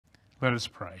Let us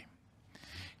pray.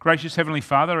 Gracious Heavenly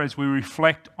Father, as we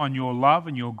reflect on your love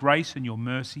and your grace and your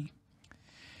mercy,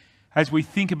 as we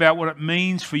think about what it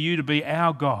means for you to be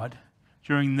our God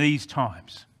during these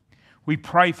times, we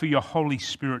pray for your Holy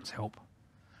Spirit's help.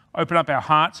 Open up our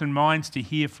hearts and minds to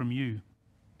hear from you.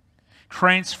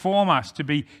 Transform us to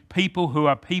be people who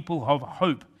are people of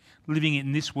hope living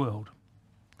in this world.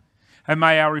 And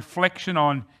may our reflection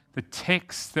on the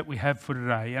texts that we have for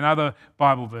today and other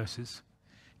Bible verses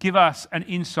give us an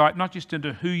insight not just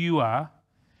into who you are,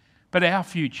 but our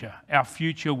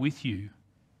future with you,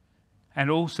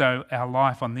 and also our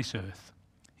life on this earth.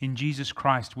 In Jesus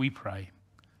Christ we pray.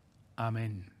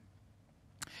 Amen.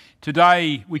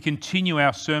 Today we continue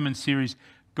our sermon series,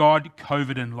 God,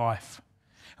 COVID and Life.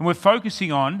 And we're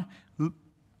focusing on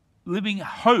living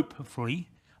hopefully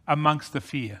amongst the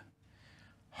fear.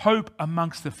 Hope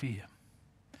amongst the fear.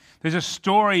 There's a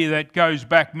story that goes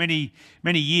back many,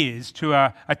 many years to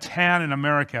a town in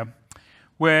America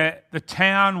where the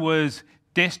town was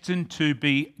destined to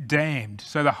be damned.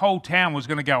 So the whole town was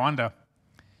going to go under.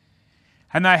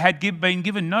 And they had been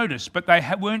given notice, but they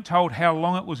weren't told how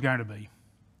long it was going to be.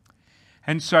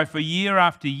 And so for year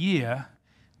after year,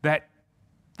 that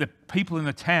the people in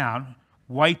the town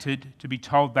waited to be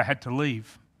told they had to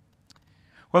leave.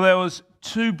 Well, there was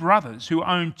two brothers who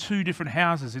owned two different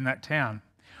houses in that town.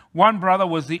 One brother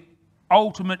was the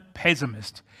ultimate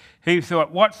pessimist. He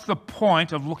thought, what's the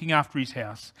point of looking after his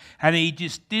house? And he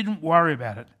just didn't worry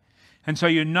about it. And so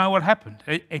you know what happened.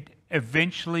 It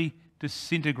eventually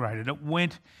disintegrated.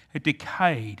 It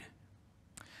decayed.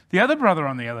 The other brother,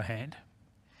 on the other hand,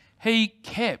 he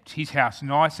kept his house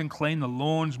nice and clean, the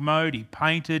lawns mowed, he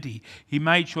painted, he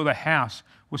made sure the house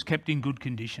was kept in good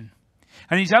condition.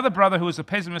 And his other brother, who was a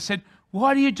pessimist, said,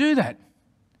 why do you do that?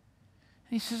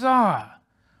 And he says,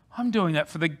 I'm doing that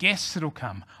for the guests that'll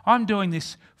come. I'm doing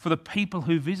this for the people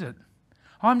who visit.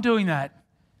 I'm doing that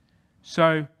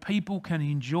so people can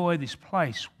enjoy this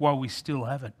place while we still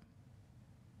have it.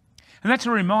 And that's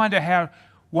a reminder how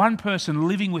one person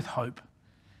living with hope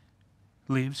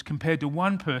lives compared to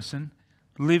one person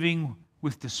living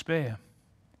with despair.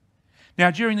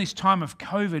 Now, during this time of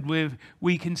COVID,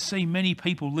 we can see many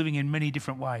people living in many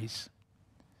different ways.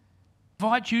 I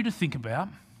invite you to think about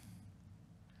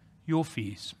your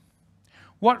fears.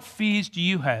 What fears do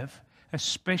you have,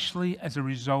 especially as a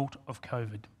result of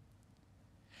COVID?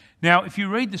 Now, if you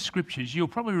read the scriptures, you'll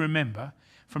probably remember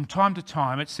from time to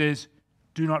time it says,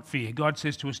 do not fear. God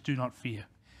says to us, do not fear.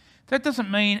 That doesn't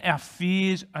mean our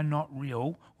fears are not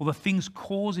real or the things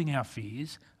causing our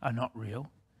fears are not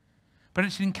real, but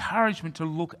it's an encouragement to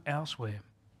look elsewhere.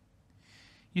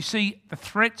 You see, the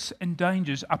threats and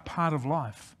dangers are part of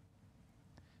life.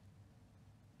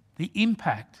 The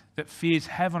impact that fears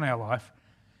have on our life,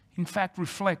 in fact,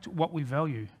 reflect what we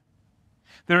value.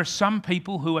 There are some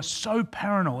people who are so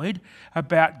paranoid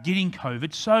about getting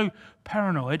COVID, so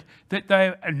paranoid that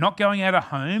they are not going out of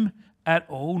home at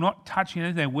all, not touching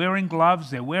it. They're wearing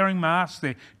gloves, they're wearing masks,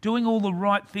 they're doing all the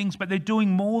right things, but they're doing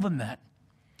more than that.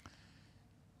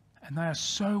 And they are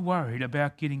so worried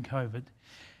about getting COVID.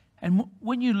 And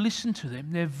when you listen to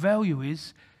them, their value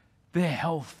is their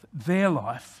health, their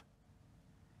life,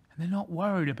 and they're not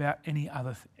worried about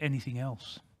anything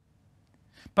else.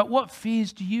 But what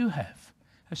fears do you have,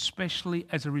 especially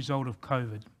as a result of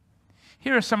COVID?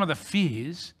 Here are some of the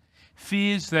fears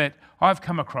that I've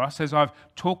come across as I've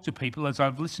talked to people, as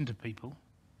I've listened to people.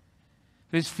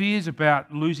 There's fears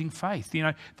about losing faith. You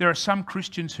know, there are some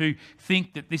Christians who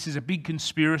think that this is a big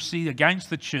conspiracy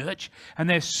against the church, and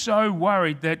they're so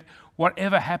worried that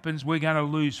whatever happens, we're going to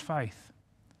lose faith.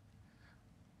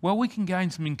 Well, we can gain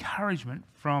some encouragement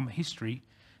from history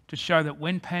to show that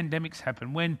when pandemics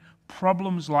happen, when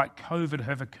problems like COVID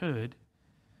have occurred,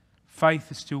 faith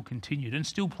has still continued and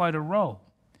still played a role.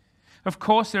 Of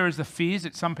course, there is the fears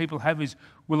that some people have is,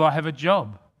 will I have a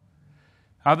job?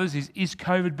 Others is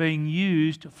COVID being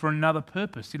used for another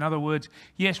purpose? In other words,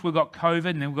 yes, we've got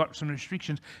COVID and we've got some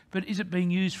restrictions, but is it being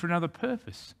used for another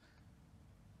purpose?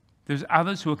 There's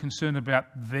others who are concerned about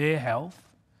their health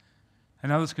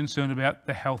and others concerned about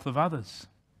the health of others.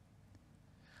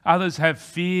 Others have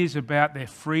fears about their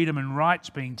freedom and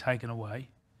rights being taken away.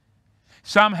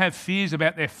 Some have fears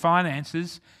about their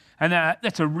finances, and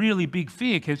that's a really big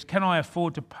fear because can I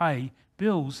afford to pay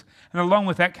bills? And along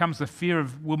with that comes the fear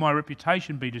of, will my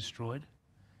reputation be destroyed?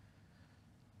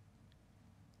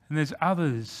 And there's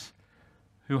others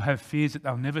who have fears that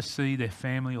they'll never see their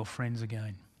family or friends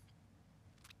again.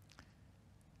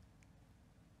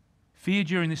 Fear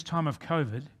during this time of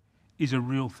COVID is a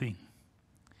real thing.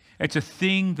 It's a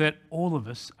thing that all of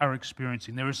us are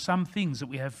experiencing. There are some things that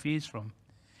we have fears from.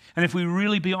 And if we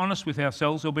really be honest with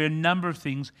ourselves, there'll be a number of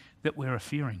things that we're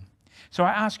fearing. So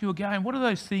I ask you again, what are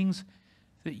those things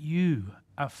that you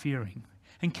are fearing?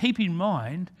 And keep in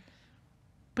mind,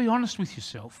 be honest with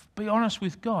yourself. Be honest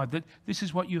with God that this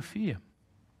is what you fear.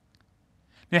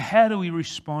 Now, how do we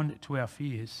respond to our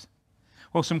fears?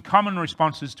 Well, some common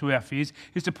responses to our fears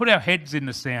is to put our heads in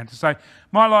the sand, to say,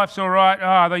 my life's all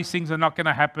right, these things are not going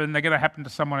to happen, they're going to happen to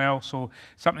someone else, or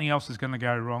something else is going to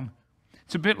go wrong.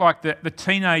 It's a bit like the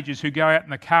teenagers who go out in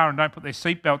the car and don't put their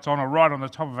seatbelts on or ride on the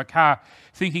top of a car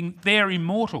thinking they're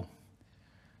immortal.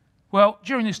 Well,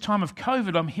 during this time of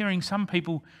COVID, I'm hearing some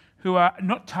people who are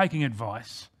not taking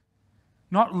advice,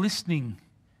 not listening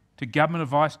to government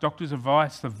advice, doctors'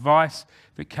 advice, the advice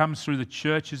that comes through the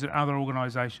churches and other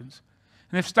organisations.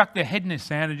 And they've stuck their head in the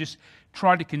sand and just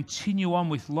tried to continue on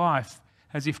with life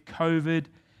as if COVID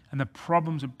and the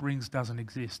problems it brings doesn't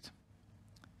exist.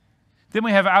 Then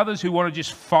we have others who want to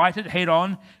just fight it head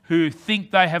on, who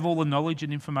think they have all the knowledge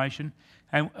and information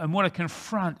and want to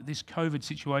confront this COVID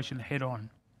situation head on.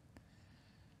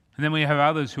 And then we have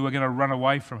others who are going to run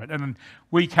away from it. And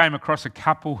we came across a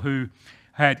couple who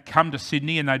had come to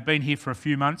Sydney and they'd been here for a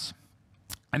few months.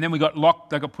 And then they got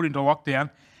put into lockdown.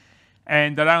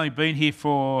 And they'd only been here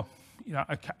for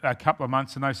a couple of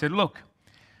months, and they said, look,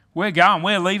 we're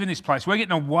leaving this place. We're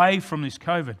getting away from this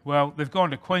COVID. Well, they've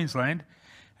gone to Queensland,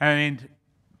 and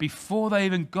before they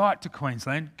even got to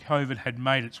Queensland, COVID had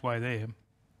made its way there.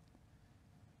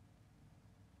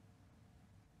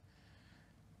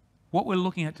 What we're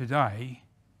looking at today,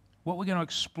 what we're going to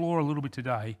explore a little bit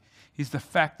today, is the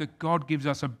fact that God gives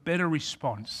us a better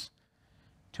response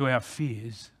to our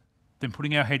fears than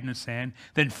putting our head in the sand,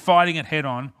 than fighting it head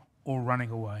on or running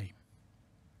away.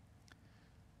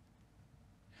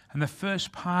 And the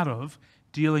first part of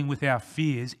dealing with our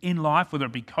fears in life, whether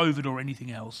it be COVID or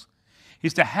anything else,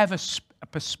 is to have a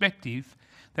perspective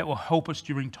that will help us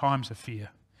during times of fear,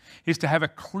 is to have a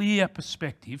clear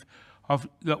perspective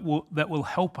that will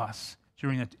help us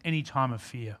during any time of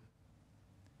fear.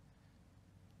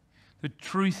 The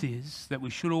truth is that we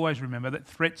should always remember that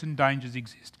threats and dangers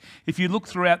exist. If you look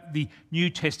throughout the New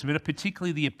Testament,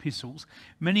 particularly the epistles,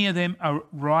 many of them are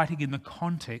writing in the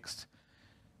context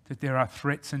that there are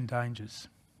threats and dangers.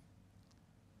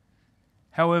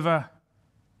 However,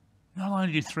 not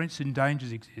only do threats and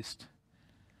dangers exist,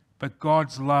 but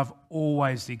God's love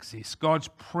always exists. God's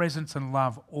presence and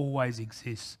love always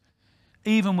exists,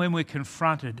 even when we're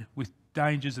confronted with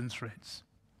dangers and threats.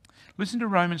 Listen to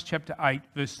Romans chapter 8,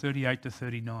 verse 38 to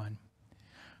 39.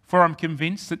 For I'm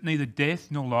convinced that neither death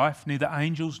nor life, neither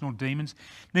angels nor demons,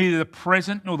 neither the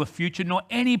present nor the future, nor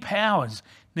any powers,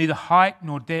 neither height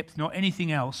nor depth, nor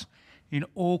anything else in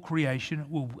all creation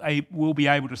will be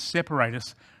able to separate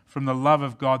us from the love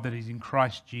of God that is in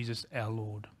Christ Jesus our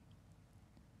Lord.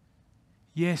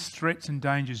 Yes, threats and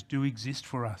dangers do exist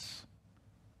for us.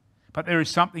 But there is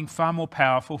something far more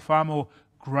powerful, far more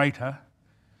greater,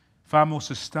 far more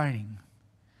sustaining,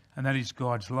 and that is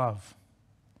God's love.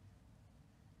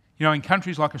 You know, in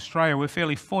countries like Australia, we're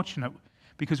fairly fortunate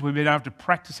because we've been able to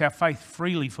practice our faith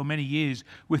freely for many years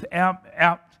without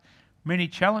many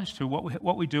challenge to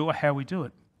what we do or how we do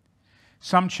it.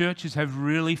 Some churches have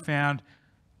really found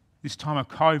this time of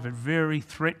COVID very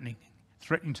threatening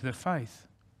to their faith.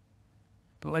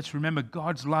 But let's remember,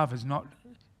 God's love has not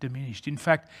diminished. In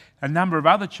fact, a number of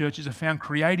other churches have found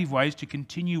creative ways to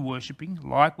continue worshipping,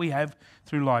 like we have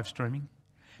through live streaming,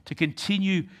 to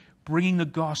continue bringing the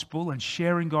gospel and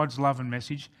sharing God's love and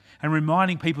message and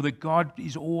reminding people that God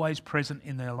is always present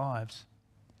in their lives.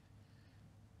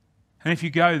 And if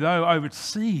you go, though,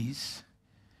 overseas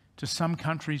to some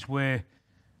countries where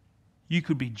you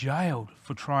could be jailed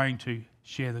for trying to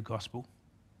share the gospel,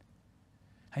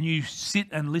 and you sit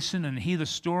and listen and hear the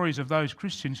stories of those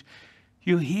Christians,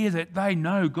 you'll hear that they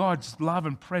know God's love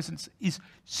and presence is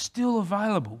still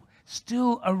available,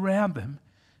 still around them,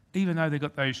 even though they've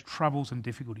got those troubles and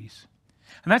difficulties.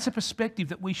 And that's a perspective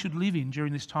that we should live in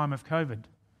during this time of COVID.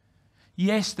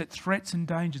 Yes, that threats and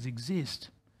dangers exist,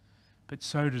 but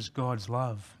so does God's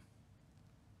love.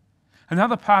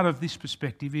 Another part of this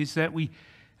perspective is that we,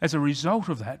 as a result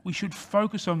of that, we should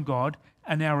focus on God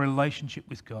and our relationship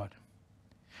with God.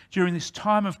 During this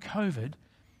time of COVID,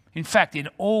 in fact, in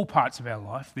all parts of our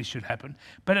life, this should happen,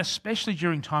 but especially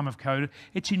during time of COVID,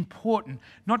 it's important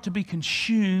not to be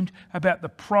consumed about the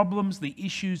problems, the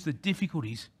issues, the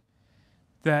difficulties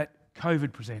that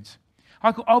COVID presents.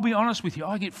 I'll be honest with you,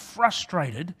 I get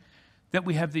frustrated that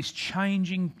we have this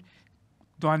changing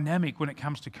dynamic when it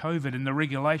comes to COVID and the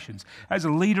regulations. As a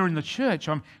leader in the church,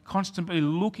 I'm constantly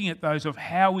looking at those of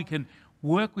how we can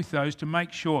work with those to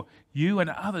make sure you and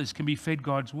others can be fed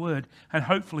God's word, and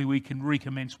hopefully we can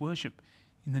recommence worship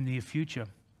in the near future.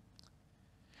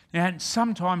 Now, and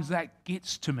sometimes that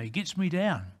gets me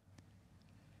down.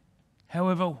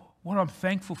 However, what I'm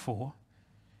thankful for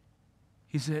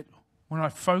is that when I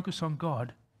focus on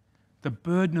God, the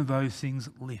burden of those things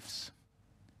lifts.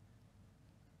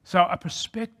 So a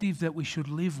perspective that we should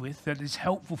live with that is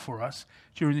helpful for us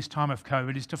during this time of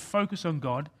COVID is to focus on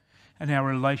God and our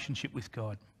relationship with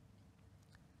God.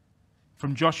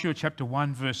 From Joshua chapter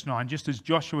 1 verse 9, just as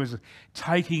Joshua is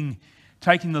taking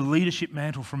the leadership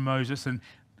mantle from Moses, and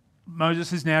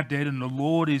Moses is now dead and the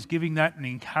Lord is giving that and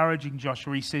encouraging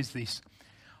Joshua, he says this,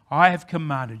 I have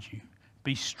commanded you,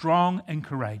 be strong and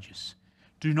courageous.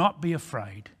 Do not be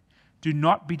afraid. Do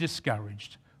not be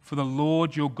discouraged, for the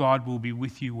Lord your God will be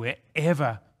with you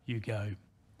wherever you go.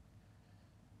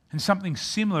 And something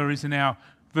similar is in our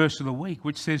verse of the week,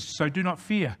 which says, so do not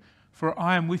fear, for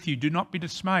I am with you. Do not be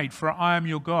dismayed, for I am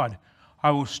your God.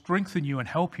 I will strengthen you and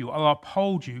help you. I will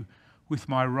uphold you with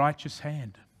my righteous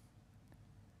hand.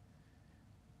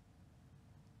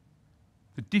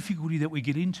 The difficulty that we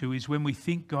get into is when we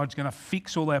think God's going to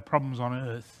fix all our problems on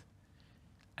earth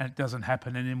and it doesn't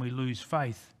happen, and then we lose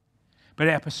faith. But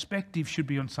our perspective should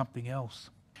be on something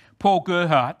else. Paul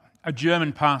Gerhardt, a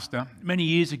German pastor, many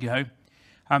years ago,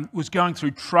 was going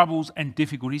through troubles and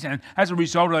difficulties, and as a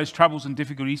result of those troubles and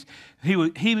difficulties, he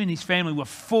and his family were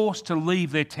forced to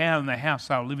leave their town and the house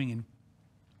they were living in.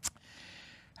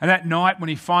 And that night, when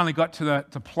he finally got to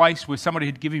the place where somebody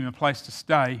had given him a place to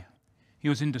stay, he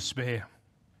was in despair.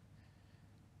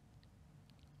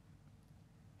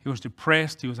 He was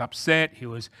depressed, he was upset,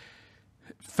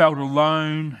 felt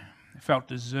alone, felt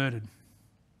deserted.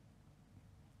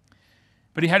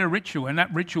 But he had a ritual, and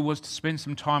that ritual was to spend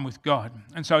some time with God.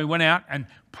 And so he went out and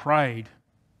prayed.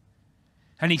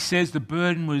 And he says the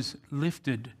burden was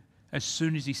lifted as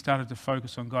soon as he started to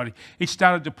focus on God. He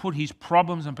started to put his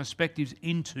problems and difficulties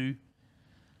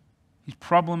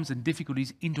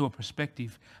into a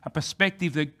perspective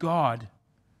that God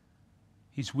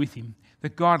is with him,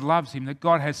 that God loves him, that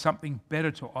God has something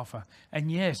better to offer.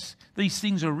 And yes, these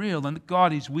things are real and that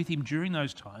God is with him during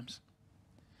those times.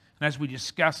 And as we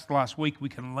discussed last week, we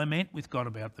can lament with God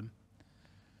about them.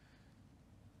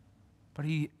 But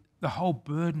the whole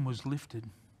burden was lifted.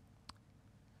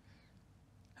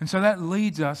 And so that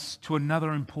leads us to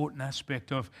another important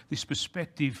aspect of this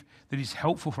perspective that is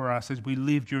helpful for us as we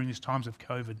live during these times of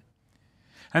COVID.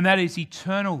 And that is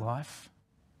eternal life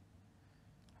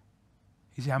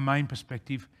is our main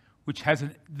perspective, which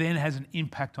then has an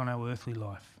impact on our earthly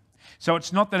life. So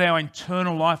it's not that our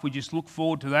eternal life, we just look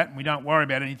forward to that and we don't worry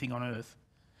about anything on earth.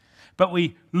 But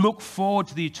we look forward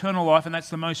to the eternal life, and that's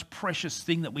the most precious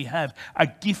thing that we have, a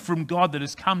gift from God that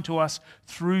has come to us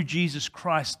through Jesus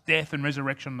Christ's death and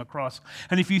resurrection on the cross.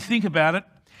 And if you think about it,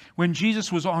 when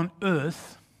Jesus was on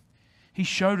earth, he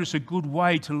showed us a good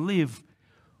way to live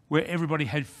where everybody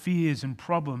had fears and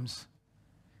problems.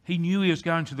 He knew he was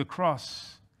going to the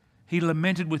cross. He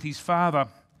lamented with his Father,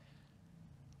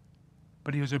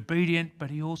 but he was obedient.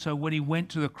 But he also, when he went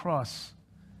to the cross,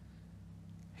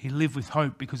 he lived with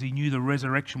hope because he knew the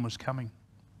resurrection was coming.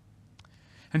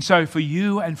 And so for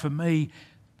you and for me,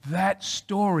 that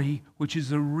story, which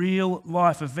is a real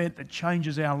life event that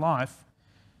changes our life,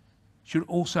 should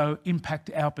also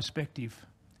impact our perspective.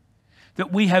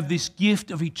 That we have this gift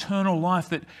of eternal life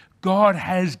that God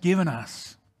has given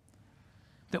us,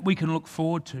 that we can look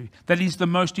forward to. That is the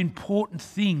most important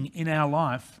thing in our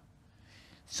life.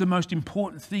 It's the most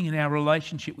important thing in our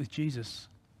relationship with Jesus.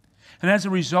 And as a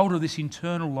result of this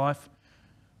eternal life,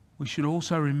 we should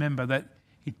also remember that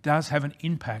it does have an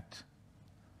impact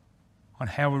on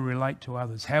how we relate to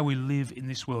others, how we live in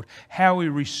this world, how we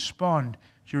respond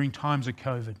during times of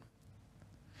COVID.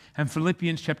 And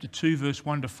Philippians chapter 2, verse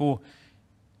 1 to 4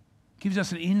 gives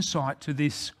us an insight to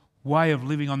this way of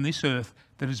living on this earth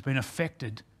that has been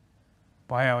affected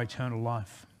by our eternal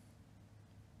life.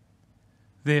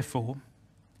 Therefore,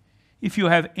 if you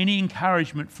have any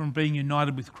encouragement from being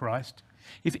united with Christ,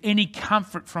 if any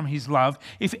comfort from his love,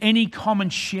 if any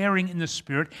common sharing in the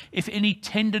Spirit, if any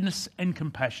tenderness and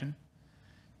compassion,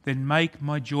 then make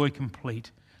my joy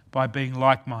complete by being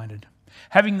like-minded,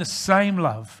 having the same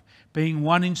love, being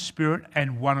one in spirit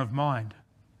and one of mind.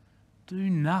 Do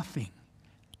nothing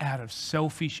out of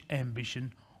selfish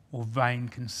ambition or vain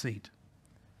conceit.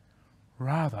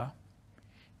 Rather,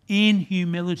 in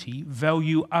humility,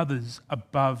 value others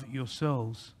above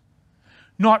yourselves,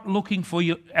 not looking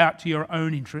out to your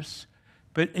own interests,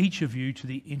 but each of you to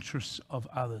the interests of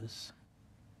others.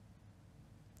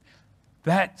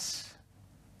 That's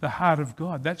the heart of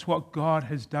God. That's what God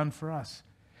has done for us.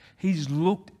 He's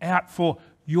looked out for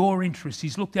your interest.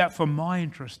 He's looked out for my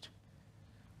interest.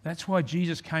 That's why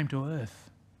Jesus came to earth.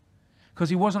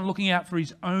 Because he wasn't looking out for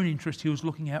his own interest, he was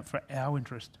looking out for our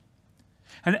interest.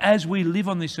 And as we live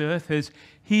on this earth as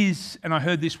his, and I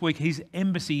heard this week, his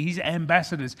embassy, his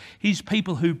ambassadors, his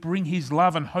people who bring his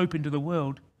love and hope into the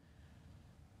world,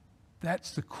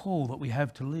 that's the call that we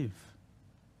have to live.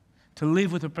 To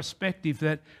live with a perspective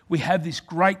that we have this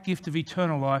great gift of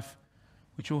eternal life,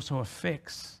 which also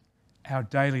affects our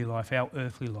daily life, our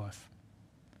earthly life.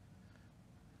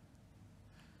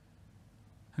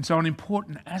 And so an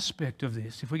important aspect of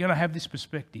this, if we're going to have this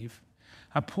perspective,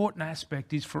 an important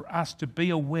aspect is for us to be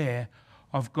aware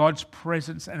of God's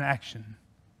presence and action,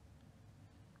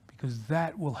 because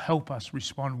that will help us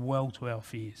respond well to our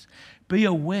fears. Be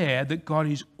aware that God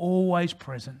is always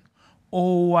present,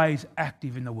 always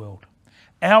active in the world.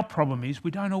 Our problem is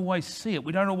we don't always see it,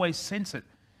 we don't always sense it.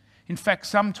 In fact,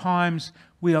 sometimes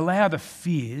we allow the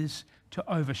fears to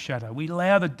overshadow. We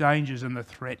allow the dangers and the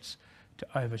threats to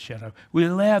overshadow. We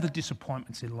allow the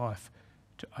disappointments in life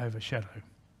to overshadow.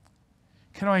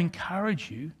 Can I encourage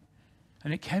you,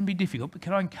 and it can be difficult, but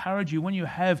can I encourage you when you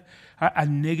have a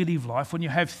negative life, when you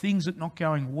have things that are not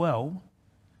going well,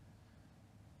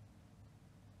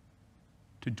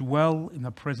 to dwell in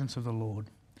the presence of the Lord,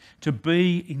 to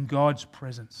be in God's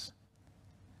presence.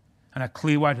 And a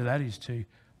clear way to that is to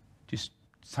just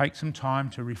take some time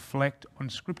to reflect on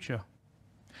Scripture.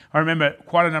 I remember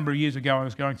quite a number of years ago I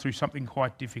was going through something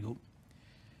quite difficult.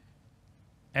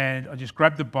 And I just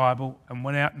grabbed the Bible and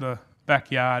went out in the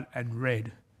backyard and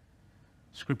read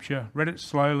Scripture, read it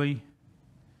slowly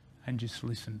and just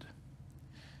listened.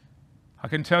 I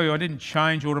can tell you I didn't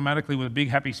change automatically with a big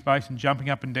happy space and jumping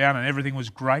up and down and everything was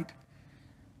great.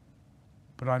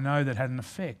 But I know that had an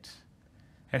effect.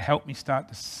 It helped me start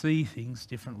to see things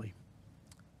differently.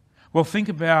 Well, think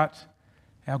about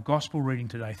our gospel reading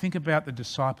today. Think about the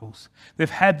disciples. They've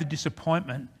had the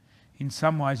disappointment in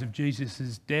some ways of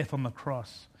Jesus' death on the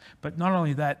cross. But not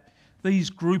only that, these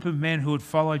group of men who had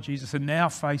followed Jesus are now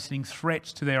facing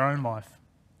threats to their own life.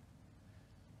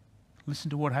 Listen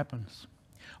to what happens.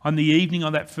 On the evening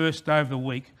of that first day of the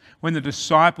week, when the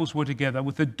disciples were together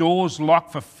with the doors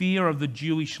locked for fear of the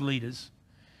Jewish leaders,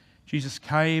 Jesus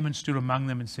came and stood among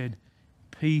them and said,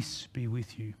 "Peace be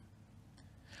with you."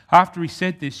 After he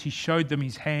said this, he showed them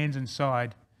his hands and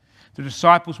side. The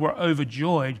disciples were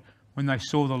overjoyed when they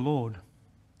saw the Lord.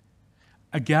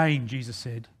 Again, Jesus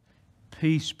said,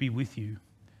 "Peace be with you.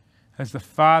 As the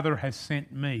Father has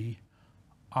sent me,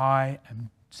 I am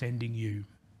sending you."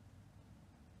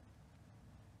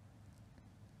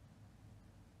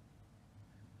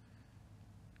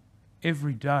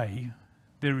 Every day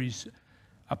there is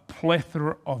a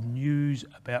plethora of news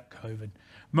about COVID.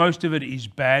 Most of it is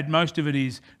bad, most of it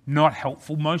is not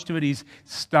helpful, most of it is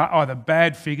either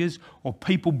bad figures or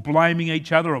people blaming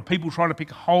each other or people trying to pick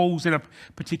holes in a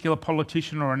particular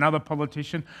politician or another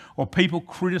politician or people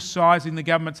criticising the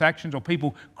government's actions or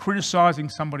people criticising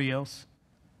somebody else.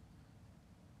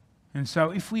 And so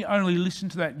if we only listen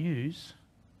to that news,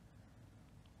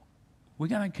 we're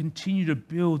going to continue to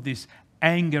build this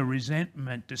anger,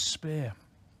 resentment, despair.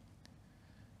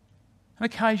 And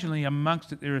occasionally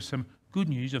amongst it there is some good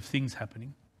news of things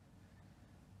happening.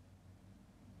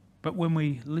 But when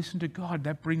we listen to God,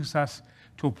 that brings us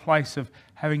to a place of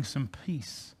having some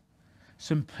peace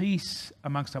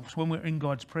amongst us when we're in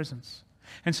God's presence.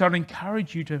 And so I'd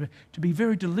encourage you to be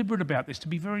very deliberate about this, to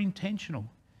be very intentional,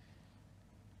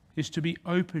 is to be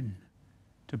open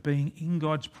to being in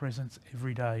God's presence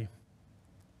every day.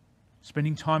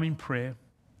 Spending time in prayer,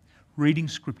 reading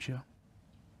Scripture,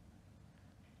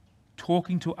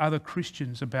 talking to other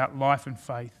Christians about life and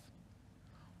faith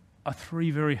are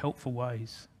three very helpful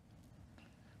ways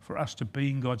for us to be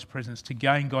in God's presence, to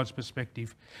gain God's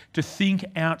perspective, to think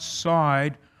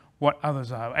outside what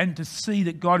others are, and to see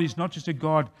that God is not just a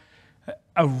God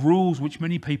of rules which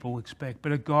many people expect,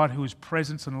 but a God who is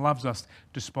present and loves us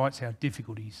despite our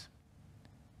difficulties.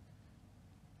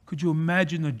 Could you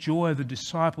imagine the joy of the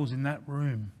disciples in that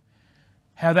room?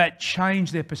 How that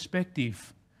changed their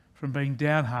perspective from being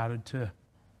downhearted to,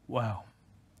 wow.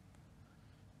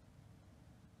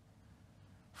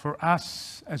 For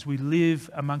us, as we live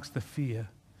amongst the fear,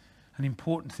 an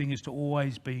important thing is to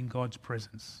always be in God's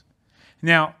presence.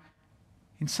 Now,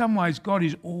 in some ways, God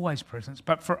is always present,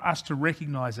 but for us to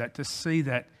recognise that, to see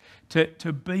that,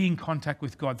 to be in contact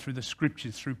with God through the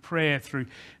Scriptures, through prayer, through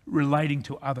relating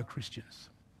to other Christians,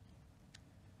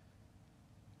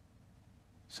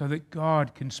 so that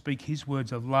God can speak his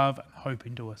words of love and hope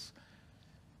into us.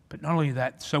 But not only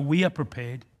that, so we are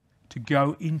prepared to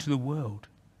go into the world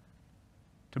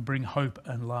to bring hope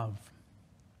and love.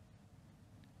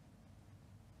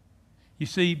 You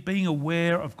see, being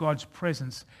aware of God's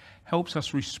presence helps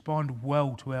us respond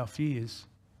well to our fears.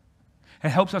 It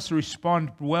helps us to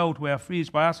respond well to our fears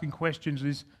by asking questions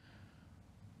is,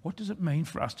 what does it mean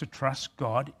for us to trust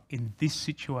God in this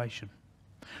situation?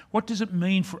 What does it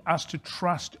mean for us to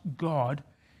trust God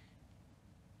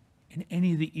in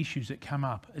any of the issues that come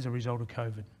up as a result of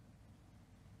COVID?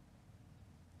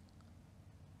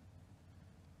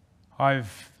 I'm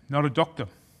not a doctor,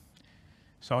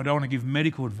 so I don't want to give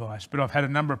medical advice, but I've had a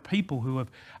number of people who have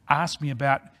asked me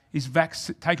about, is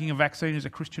taking a vaccine as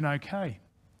a Christian okay?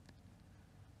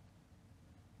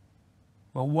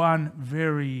 Well, one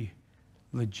very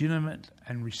legitimate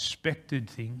and respected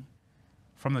thing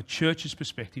from the church's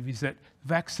perspective is that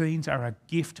vaccines are a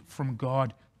gift from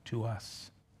God to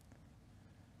us.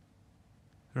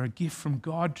 They're a gift from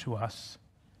God to us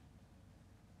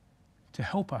to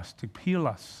help us, to heal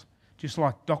us, just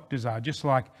like doctors are, just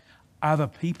like other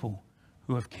people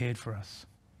who have cared for us.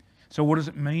 So what does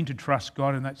it mean to trust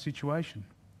God in that situation?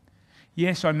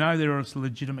 Yes, I know there are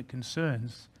legitimate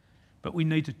concerns, but we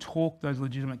need to talk those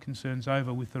legitimate concerns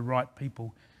over with the right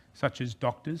people, such as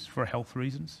doctors for health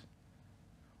reasons,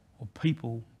 or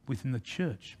people within the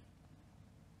church.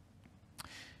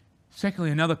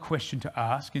 Secondly, another question to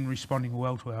ask in responding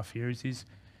well to our fears is,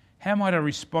 how might I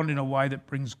respond in a way that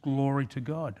brings glory to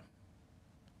God?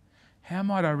 How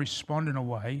might I respond in a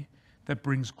way that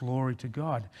brings glory to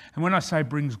God? And when I say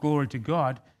brings glory to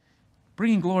God,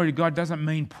 bringing glory to God doesn't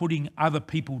mean putting other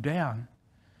people down,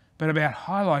 but about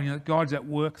highlighting that God's at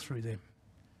work through them.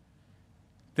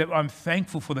 That I'm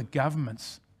thankful for the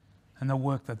governments and the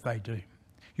work that they do.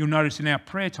 You'll notice in our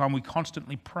prayer time we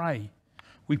constantly pray.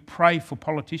 We pray for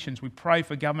politicians, we pray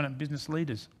for government and business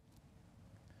leaders.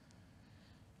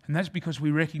 And that's because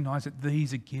we recognise that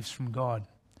these are gifts from God.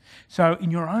 So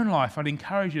in your own life, I'd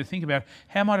encourage you to think about,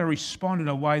 how might I respond in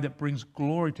a way that brings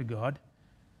glory to God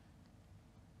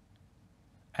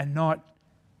and not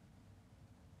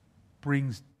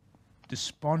brings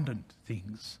despondent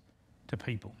things to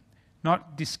people,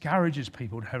 not discourages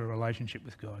people to have a relationship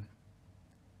with God.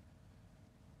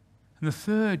 And the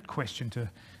third question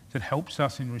that helps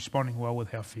us in responding well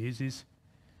with our fears is,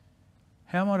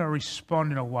 how might I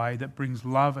respond in a way that brings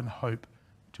love and hope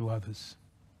to others?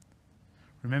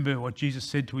 Remember what Jesus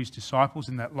said to his disciples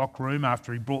in that locked room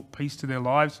after he brought peace to their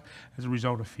lives as a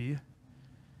result of fear?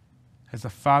 As the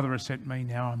Father has sent me,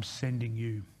 now I'm sending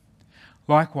you.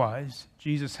 Likewise,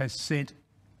 Jesus has sent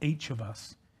each of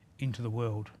us into the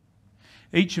world.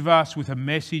 Each of us with a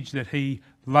message that he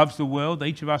loves the world.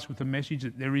 Each of us with a message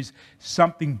that there is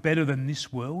something better than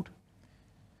this world.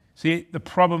 See, the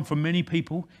problem for many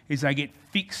people is they get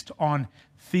fixed on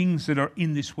things that are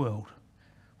in this world,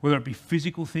 whether it be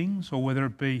physical things or whether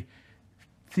it be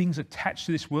things attached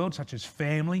to this world, such as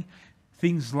family,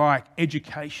 things like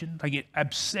education. They get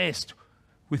obsessed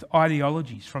with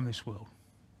ideologies from this world.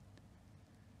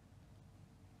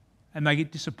 And they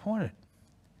get disappointed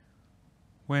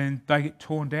when they get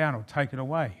torn down or taken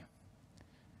away.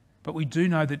 But we do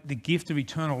know that the gift of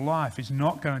eternal life is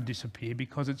not going to disappear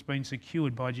because it's been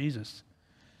secured by Jesus.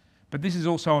 But this is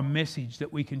also a message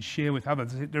that we can share with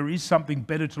others, that there is something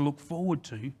better to look forward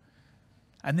to,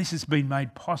 and this has been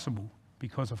made possible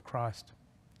because of Christ.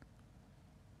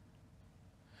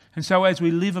 And so as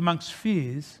we live amongst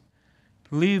fears,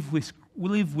 live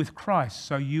with Christ,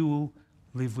 so you will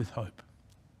live with hope.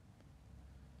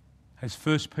 As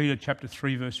 1 Peter chapter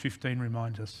 3 verse 15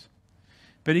 reminds us.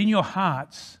 But in your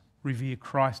hearts revere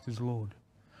Christ as Lord.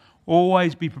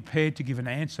 Always be prepared to give an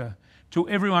answer to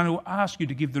everyone who asks you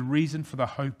to give the reason for the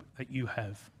hope that you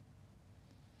have.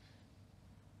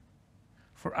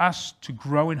 For us to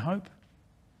grow in hope,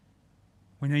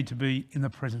 we need to be in the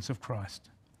presence of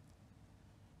Christ.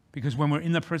 Because when we're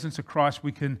in the presence of Christ,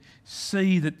 we can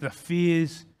see that the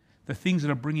fears, the things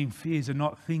that are bringing fears, are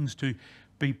not things to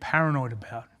be paranoid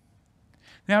about.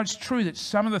 Now, it's true that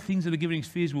some of the things that are giving us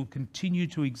fears will continue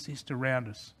to exist around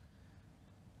us.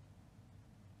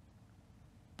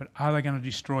 But are they going to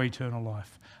destroy eternal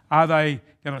life? Are they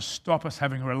going to stop us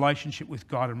having a relationship with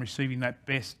God and receiving that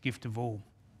best gift of all?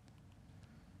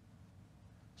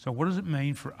 So what does it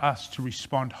mean for us to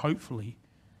respond hopefully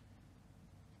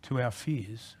to our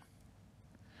fears?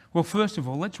 Well, first of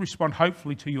all, let's respond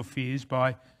hopefully to your fears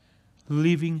by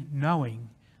living knowing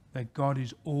that God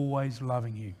is always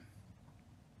loving you.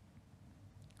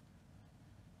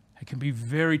 It can be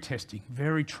very testing,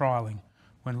 very trialing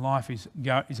when life is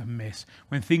a mess,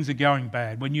 when things are going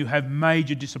bad, when you have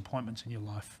major disappointments in your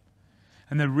life.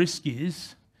 And the risk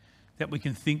is that we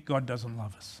can think God doesn't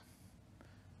love us.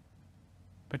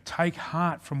 But take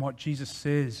heart from what Jesus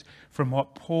says, from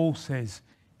what Paul says.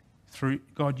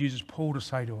 God uses Paul to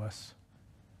say to us,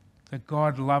 that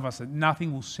God loves us, that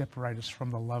nothing will separate us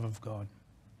from the love of God.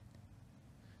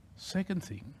 Second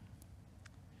thing,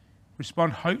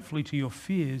 respond hopefully to your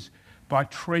fears by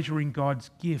treasuring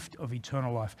God's gift of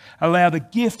eternal life. Allow the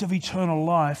gift of eternal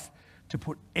life to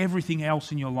put everything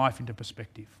else in your life into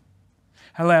perspective.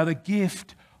 Allow the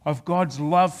gift of God's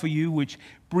love for you, which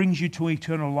brings you to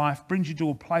eternal life, brings you to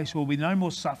a place where there will be no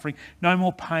more suffering, no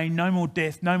more pain, no more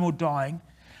death, no more dying.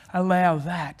 Allow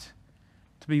that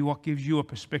to be what gives you a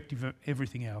perspective of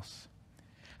everything else.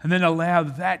 And then allow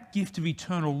that gift of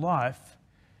eternal life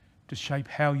to shape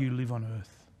how you live on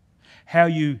earth. How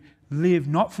you live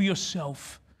not for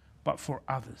yourself, but for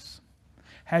others.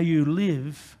 How you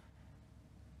live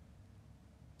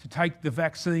to take the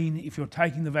vaccine, if you're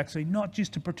taking the vaccine, not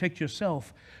just to protect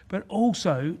yourself, but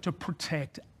also to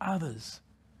protect others.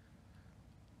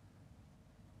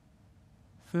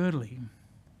 Thirdly,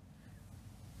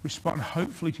 respond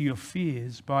hopefully to your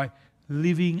fears by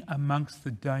living amongst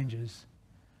the dangers,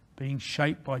 being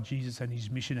shaped by Jesus and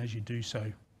his mission as you do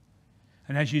so.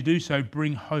 And as you do so,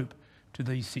 bring hope to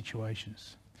these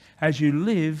situations. As you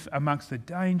live amongst the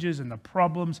dangers and the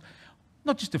problems,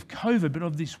 not just of COVID, but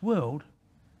of this world,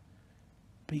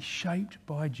 be shaped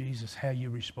by Jesus, how you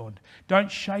respond. Don't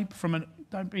be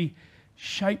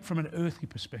shaped from an earthly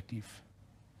perspective.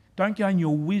 Don't gain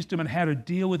your wisdom on how to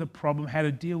deal with a problem, how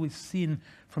to deal with sin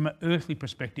from an earthly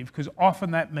perspective, because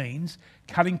often that means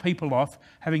cutting people off,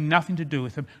 having nothing to do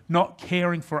with them, not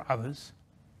caring for others,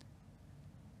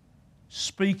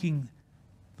 speaking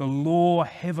the law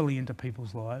heavily into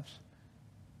people's lives.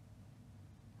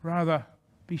 Rather,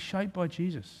 be shaped by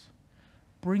Jesus.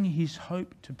 Bring his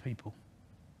hope to people.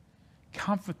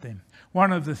 Comfort them.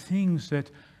 One of the things that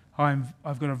I've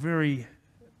got a very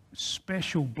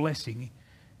special blessing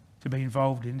to be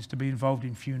involved in is to be involved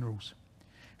in funerals.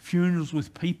 Funerals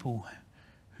with people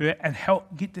and help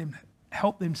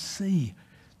them see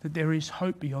that there is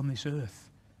hope beyond this earth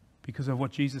because of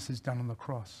what Jesus has done on the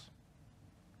cross.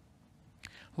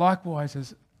 Likewise,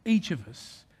 as each of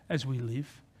us, as we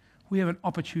live, we have an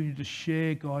opportunity to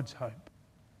share God's hope.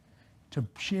 To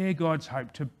share God's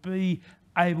hope, to be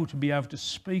able to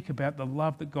speak about the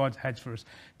love that God has for us,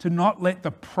 to not let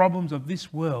the problems of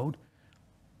this world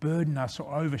burden us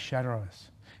or overshadow us.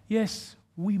 Yes,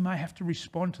 we may have to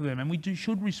respond to them, and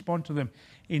should respond to them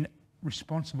in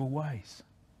responsible ways.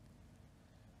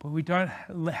 But we don't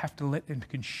have to let them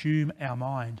consume our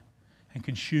mind and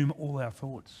consume all our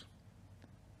thoughts.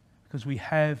 Because we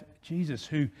have Jesus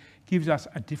who gives us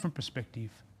a different perspective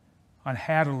on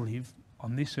how to live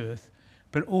on this earth,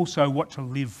 but also what to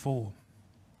live for.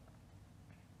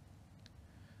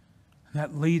 And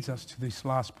that leads us to this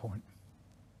last point,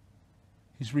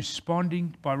 is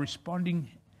responding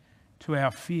to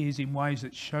our fears in ways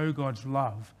that show God's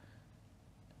love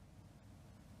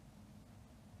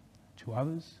to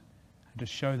others and to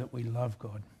show that we love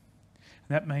God. And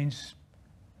that means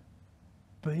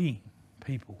being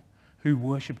people who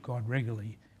worship God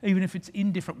regularly, even if it's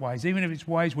in different ways, even if it's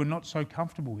ways we're not so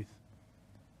comfortable with.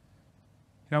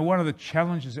 You know, one of the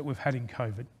challenges that we've had in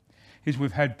COVID is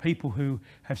we've had people who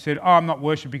have said, oh, I'm not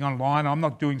worshipping online, I'm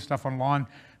not doing stuff online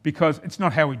because it's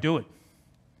not how we do it.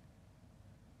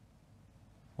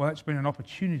 Well, that's been an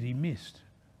opportunity missed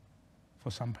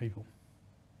for some people.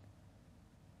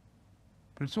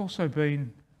 But it's also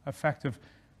been a fact of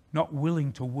not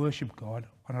willing to worship God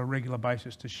on a regular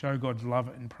basis to show God's love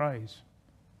and praise.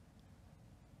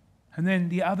 And then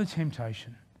the other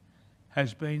temptation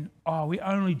has been, we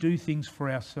only do things for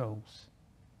ourselves.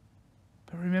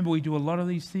 But remember, we do a lot of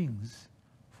these things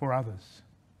for others.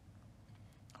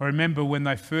 I remember when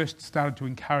they first started to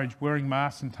encourage wearing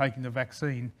masks and taking the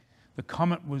vaccine, the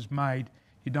comment was made,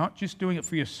 you're not just doing it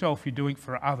for yourself, you're doing it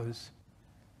for others.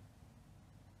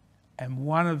 And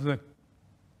one of the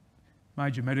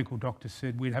major medical doctors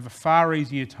said we'd have a far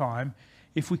easier time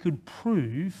if we could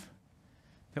prove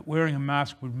that wearing a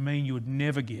mask would mean you would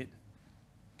never get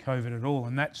COVID at all.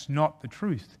 And that's not the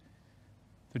truth.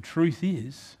 The truth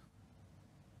is,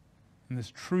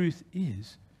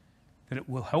 that it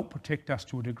will help protect us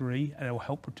to a degree and it will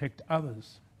help protect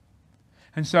others.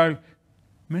 And so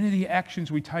many of the actions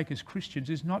we take as Christians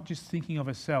is not just thinking of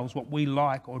ourselves, what we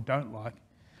like or don't like,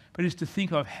 but is to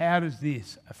think of how does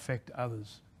this affect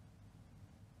others.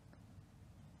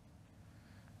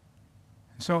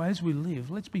 And so as we live,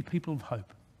 let's be people of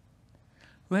hope.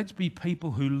 Let's be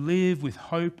people who live with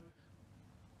hope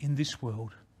in this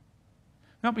world.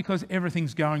 Not because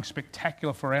everything's going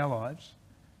spectacular for our lives,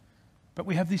 but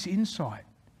we have this insight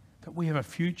that we have a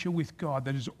future with God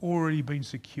that has already been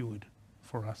secured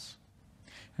for us.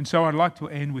 And so I'd like to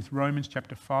end with Romans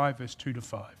chapter 5, verse 2 to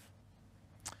 5.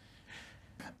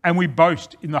 and we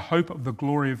boast in the hope of the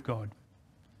glory of God.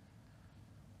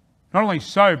 Not only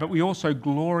so, but we also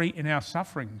glory in our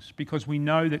sufferings, because we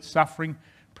know that suffering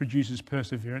produces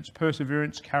perseverance,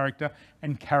 perseverance, character,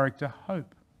 and character,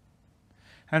 hope.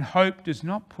 And hope does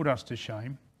not put us to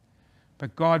shame,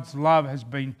 but God's love has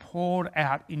been poured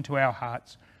out into our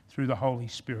hearts through the Holy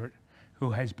Spirit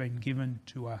who has been given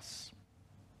to us.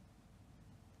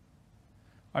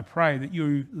 I pray that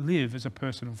you live as a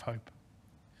person of hope.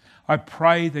 I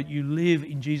pray that you live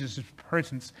in Jesus'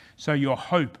 presence so your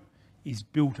hope is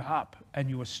built up and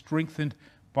you are strengthened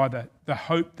by the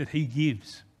hope that he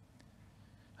gives.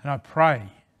 And I pray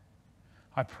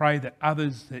that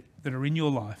others that are in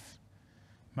your life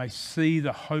may see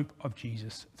the hope of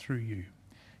Jesus through you.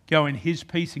 Go in his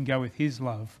peace and go with his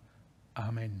love.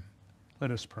 Amen.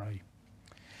 Let us pray.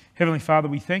 Heavenly Father,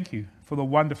 we thank you for the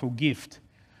wonderful gift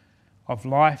of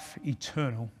life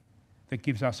eternal that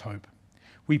gives us hope.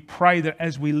 We pray that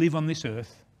as we live on this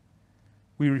earth,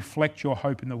 we reflect your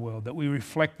hope in the world, that we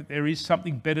reflect that there is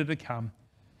something better to come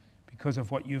because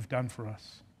of what you've done for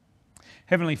us.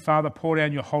 Heavenly Father, pour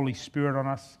down your Holy Spirit on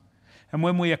us, and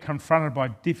when we are confronted by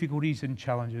difficulties and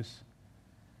challenges,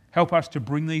 help us to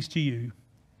bring these to you.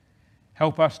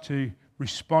 Help us to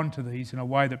respond to these in a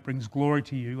way that brings glory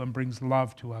to you and brings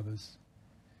love to others.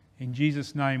 In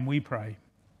Jesus' name we pray.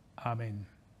 Amen.